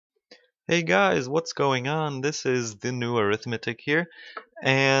Hey guys, what's going on? This is the new arithmetic here,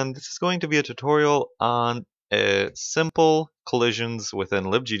 and this is going to be a tutorial on simple collisions within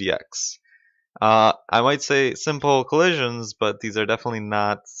libGDX. I might say simple collisions, but these are definitely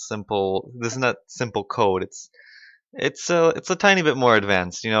not simple. This is not simple code. It's a tiny bit more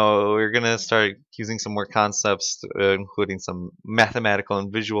advanced. We're gonna start using some more concepts, including some mathematical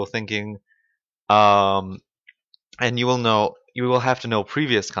and visual thinking. Um, and you will have to know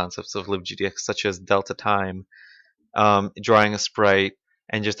previous concepts of libGDX, such as delta time, drawing a sprite,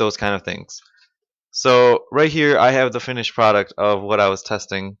 and just those kind of things. So right here, I have the finished product of what I was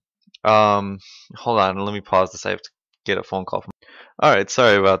testing. Hold on, let me pause this. I have to get a phone call from. All right,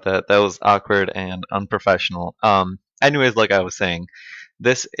 sorry about that. That was awkward and unprofessional. Anyways, like I was saying,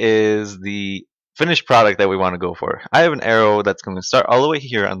 this is the finished product that we want to go for. I have an arrow that's going to start all the way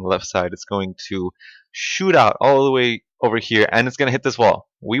here on the left side. It's going to shoot out all the way over here, and it's going to hit this wall.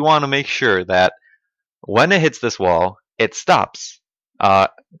 We want to make sure that when it hits this wall, it stops.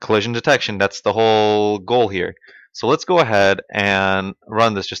 Collision detection, that's the whole goal here. So let's go ahead and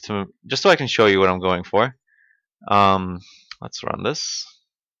run this just so I can show you what I'm going for. Let's run this.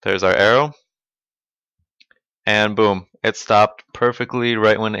 There's our arrow. And boom, it stopped perfectly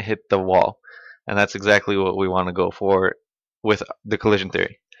right when it hit the wall. And that's exactly what we want to go for with the collision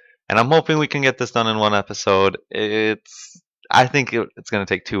theory. And I'm hoping we can get this done in one episode. I think it's going to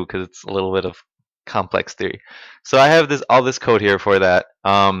take two because it's a little bit of complex theory. So I have all this code here for that.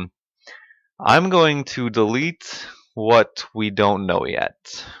 I'm going to delete what we don't know yet.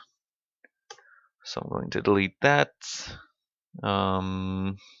 So I'm going to delete that.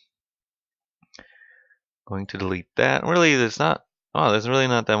 Going to delete that. Really, there's really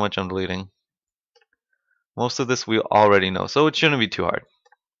not that much I'm deleting. Most of this we already know, so it shouldn't be too hard.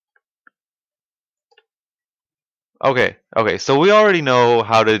 Okay, so we already know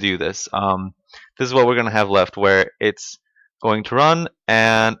how to do this. This is what we're going to have left, where it's going to run,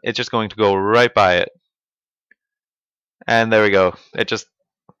 and it's just going to go right by it. And there we go. It just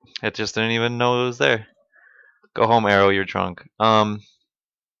didn't even know it was there. Go home, arrow, you're drunk.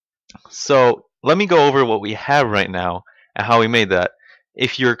 So let me go over what we have right now and how we made that.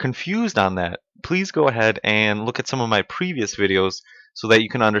 If you're confused on that, please go ahead and look at some of my previous videos so that you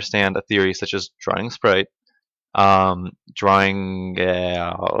can understand a theory such as drawing a sprite, drawing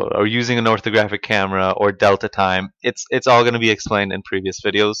or using an orthographic camera, or delta time. It's all going to be explained in previous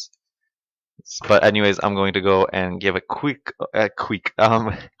videos. But anyways, I'm going to go and give a quick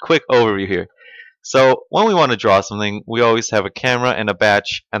overview here. So when we want to draw something, we always have a camera and a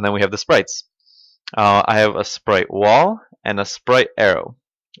batch, and then we have the sprites. I have a sprite wall and a sprite arrow.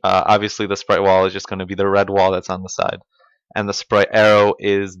 Obviously, the sprite wall is just going to be the red wall that's on the side, and the sprite arrow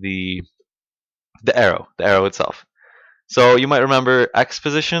is the arrow itself. So you might remember X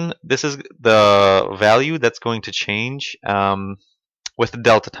position. This is the value that's going to change with the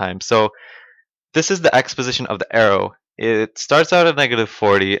delta time. So this is the X position of the arrow. It starts out at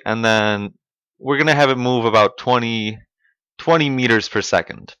 -40, and then we're going to have it move about 20 meters per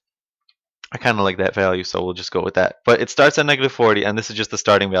second. I kind of like that value, so we'll just go with that. But it starts at -40, and this is just the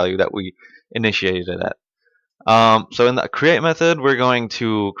starting value that we initiated it at. So in the create method, we're going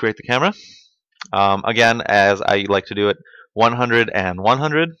to create the camera. Again, as I like to do it, 100 and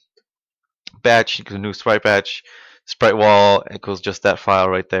 100. Batch, you can do sprite batch. Sprite wall equals just that file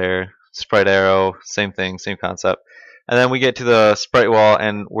right there. Sprite arrow, same thing, same concept. And then we get to the sprite wall,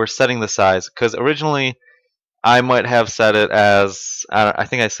 and we're setting the size, because originally I might have set it as, I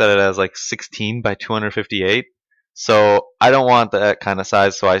think I set it as like 16 by 258. So I don't want that kind of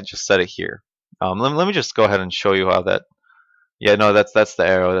size, so I just set it here. Let me just go ahead and show you how that. Yeah, no, that's the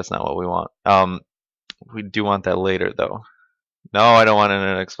arrow. That's not what we want. We do want that later, though. No, I don't want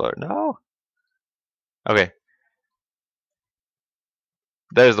Internet Explorer. No. Okay.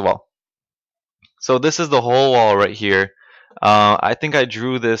 There's the wall. So this is the whole wall right here. I think I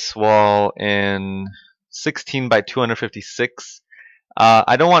drew this wall in 16 by 256.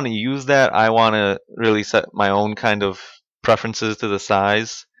 I don't want to use that. I want to really set my own kind of preferences to the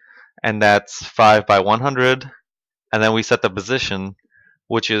size, and that's 5 by 100. And then we set the position,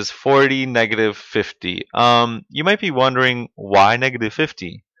 which is 40, -50. You might be wondering why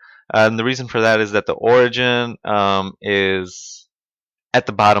 -50. And the reason for that is that the origin is at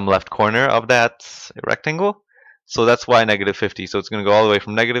the bottom left corner of that rectangle. So that's why -50. So it's going to go all the way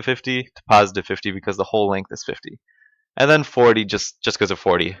from -50 to +50 because the whole length is 50. And then 40 just because of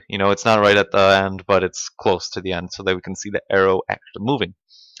 40. It's not right at the end, but it's close to the end so that we can see the arrow actually moving.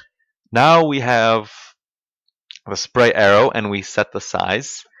 Now we have the sprite arrow, and we set the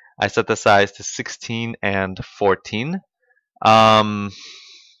size. I set the size to 16 and 14.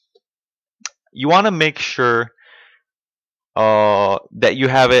 you want to make sure that you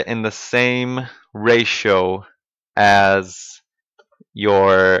have it in the same ratio as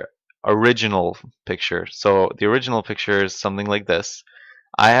your original picture. So the original picture is something like this.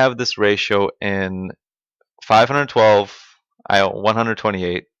 I have this ratio in 512,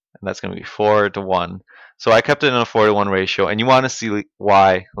 128, and that's going to be 4 to 1. So I kept it in a 4 to 1 ratio, and you want to see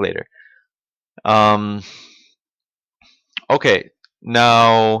why later. Okay,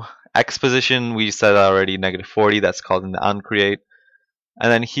 now X position, we said already, -40, that's called an uncreate.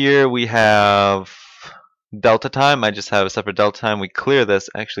 And then here we have delta time. I just have a separate delta time. We clear this.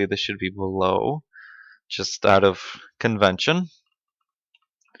 Actually, this should be below, just out of convention.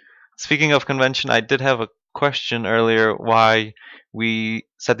 Speaking of convention, I did have a question earlier why we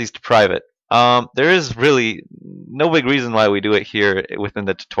set these to private. There is really no big reason why we do it here within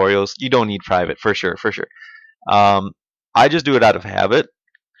the tutorials. You don't need private, for sure, for sure. I just do it out of habit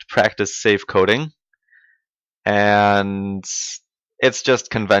to practice safe coding. And it's just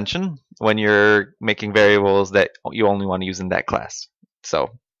convention when you're making variables that you only want to use in that class.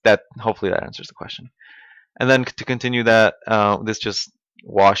 So that hopefully that answers the question. And then to continue that, this just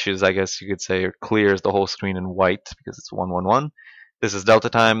washes, I guess you could say, or clears the whole screen in white because it's 111. This is delta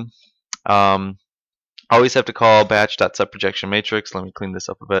time. Always have to call batch.setProjectionMatrix. Let me clean this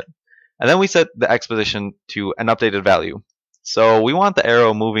up a bit. And then we set the X position to an updated value. So we want the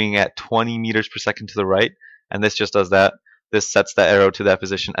arrow moving at 20 meters per second to the right, and this just does that. This sets the arrow to that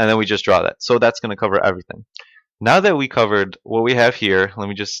position, and then we just draw that. So that's going to cover everything. Now that we covered what we have here, let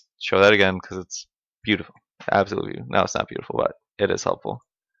me just show that again because it's beautiful. Absolutely beautiful. No, it's not beautiful, but it is helpful.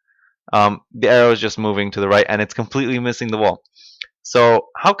 The arrow is just moving to the right, and it's completely missing the wall. So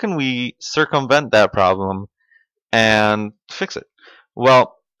how can we circumvent that problem and fix it?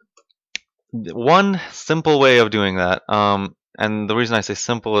 Well, one simple way of doing that, and the reason I say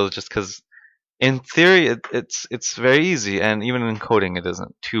simple is just because in theory it's very easy, and even in coding it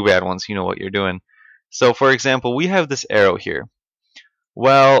isn't too bad once you know what you're doing. So for example, we have this arrow here.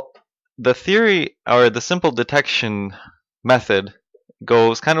 Well, the theory or the simple detection method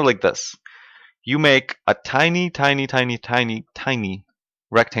goes kind of like this. You make a tiny, tiny, tiny, tiny, tiny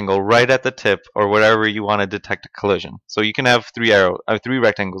rectangle right at the tip or wherever you want to detect a collision. So you can have three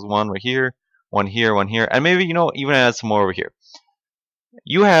rectangles, one right here, one here, one here, and maybe even add some more over here.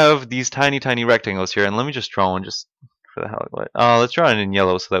 You have these tiny, tiny rectangles here, and let me just draw one just for the hell of it. Let's draw it in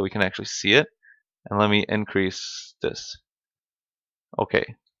yellow so that we can actually see it. And let me increase this.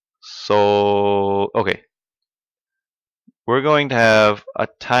 Okay. So, okay. We're going to have a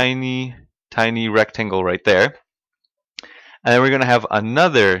tiny, tiny rectangle right there. And then we're going to have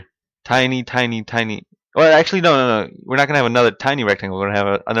another tiny, tiny, tiny. Well, actually, no. We're not going to have another tiny rectangle. We're going to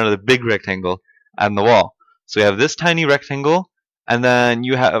have another big rectangle on the wall. So we have this tiny rectangle, and then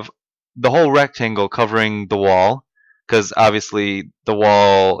you have the whole rectangle covering the wall, because obviously the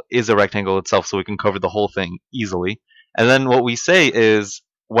wall is a rectangle itself, so we can cover the whole thing easily. And then what we say is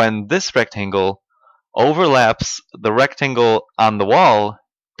when this rectangle overlaps the rectangle on the wall,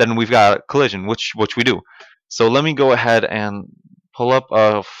 then we've got a collision, which we do. So let me go ahead and pull up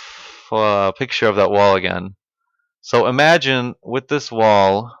a picture of that wall again. So imagine with this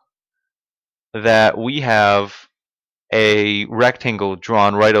wall that we have a rectangle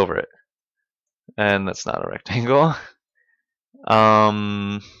drawn right over it. And that's not a rectangle.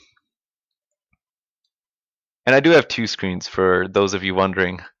 And I do have two screens for those of you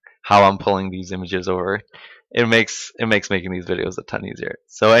wondering how I'm pulling these images over. It makes making these videos a ton easier.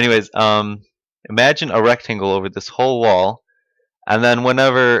 So anyways, imagine a rectangle over this whole wall, and then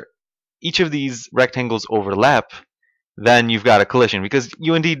whenever each of these rectangles overlap, then you've got a collision, because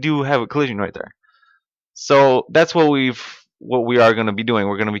you indeed do have a collision right there. So that's what we are going to be doing.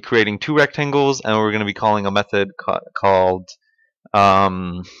 We're going to be creating two rectangles, and we're going to be calling a method called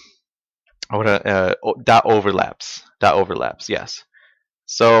dot overlaps. Dot overlaps, yes.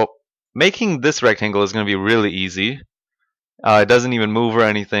 So making this rectangle is going to be really easy. It doesn't even move or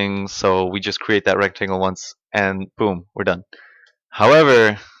anything, so we just create that rectangle once, and boom, we're done.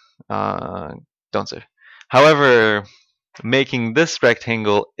 However, don't save. However, making this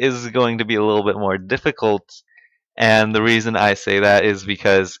rectangle is going to be a little bit more difficult, and the reason I say that is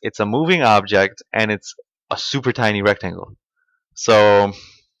because it's a moving object and it's a super tiny rectangle. So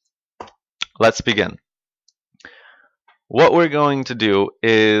let's begin. What we're going to do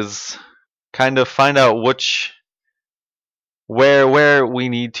is kind of find out where we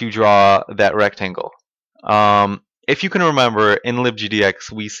need to draw that rectangle. If you can remember, in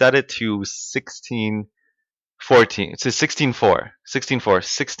libGDX we set it to 1614. It's 16:4,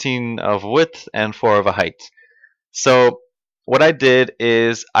 16 of width and 4 of a height. So what I did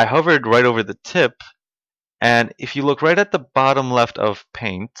is I hovered right over the tip, and if you look right at the bottom left of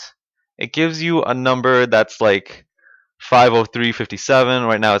Paint, it gives you a number that's like 503.57.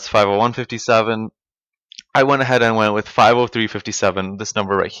 Right now it's 501.57. I went ahead and went with 503.57, this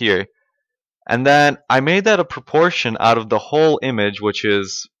number right here. And then I made that a proportion out of the whole image, which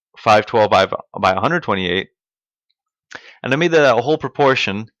is 512 by 128. And I made that a whole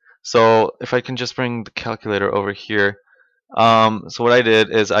proportion. So if I can just bring the calculator over here. So what I did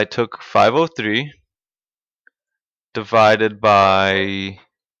is I took 503 divided by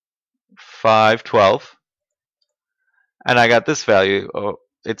 512. And I got this value. Oh,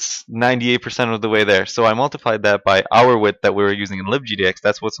 it's 98% of the way there. So I multiplied that by our width that we were using in libGDX.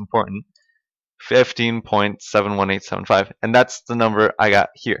 That's what's important. 15.71875. And that's the number I got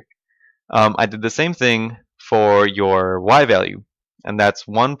here. I did the same thing for your y value, and that's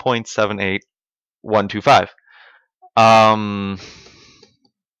 1.78125.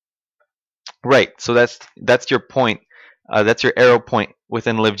 Right, so that's your point. That's your arrow point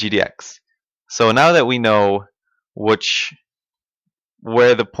within libGDX. So now that we know where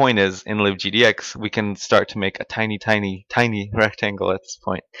the point is in libGDX, we can start to make a tiny rectangle at this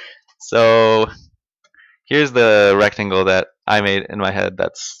point. So here's the rectangle that I made in my head.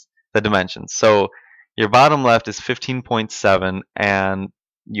 That's the dimensions. So your bottom left is 15.7, and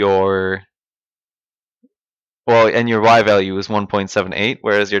your y value is 1.78,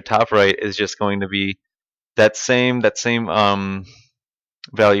 whereas your top right is just going to be that same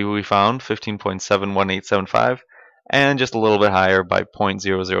value we found, 15.71875, and just a little bit higher by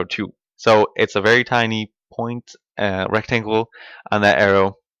 0.002. So it's a very tiny point rectangle on that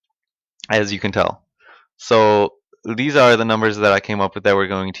arrow, as you can tell. So these are the numbers that I came up with that we're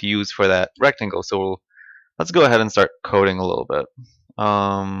going to use for that rectangle. So let's go ahead and start coding a little bit.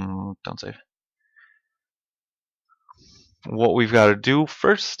 Don't save. What we've got to do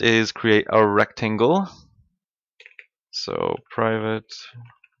first is create a rectangle. So private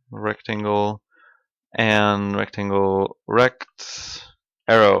rectangle and rectangle rect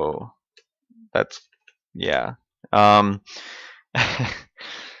arrow. That's, yeah.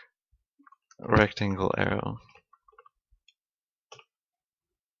 Rectangle arrow.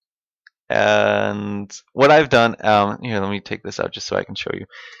 And what I've done, here, let me take this out just so I can show you.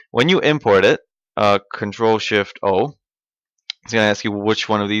 When you import it, Control-Shift-O, it's going to ask you which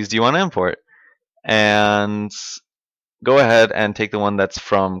one of these do you want to import. And go ahead and take the one that's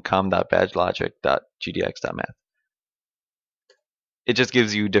from com.badgelogic.gdx.math. It just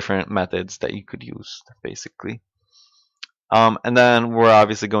gives you different methods that you could use, basically. And then we're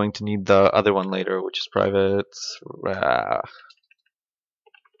obviously going to need the other one later, which is private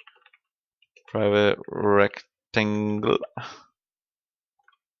rectangle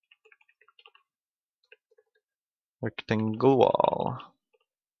wall.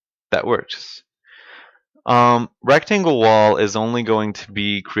 That works. Rectangle wall is only going to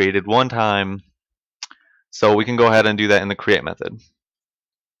be created one time, so we can go ahead and do that in the create method.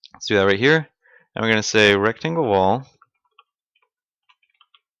 Let's do that right here, and we're going to say rectangle wall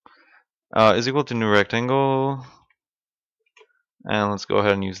is equal to new rectangle, and let's go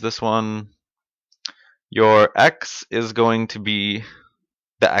ahead and use this one. Your x is going to be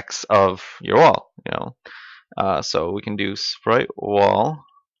the x of your wall, so we can do sprite wall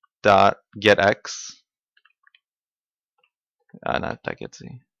dot get x, not dot get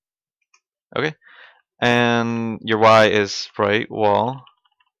z. Okay, and your y is sprite wall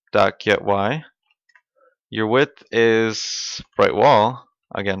dot get y. Your width is sprite wall,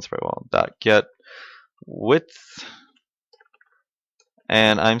 again sprite wall dot get width.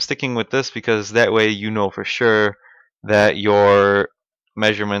 And I'm sticking with this because that way you know for sure that your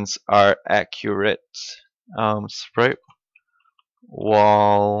measurements are accurate. Sprite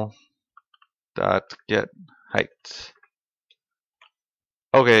wall dot get height.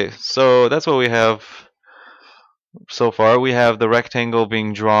 Okay, so that's what we have so far. We have the rectangle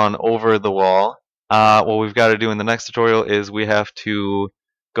being drawn over the wall. What we've got to do in the next tutorial is we have to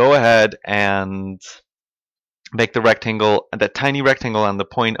go ahead and make the rectangle, that tiny rectangle on the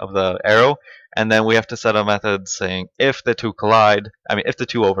point of the arrow, and then we have to set a method saying if the two collide, if the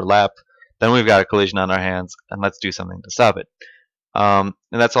two overlap, then we've got a collision on our hands, and let's do something to stop it. And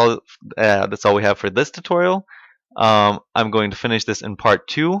that's all we have for this tutorial. I'm going to finish this in part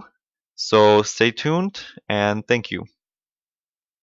 2, so stay tuned, and thank you.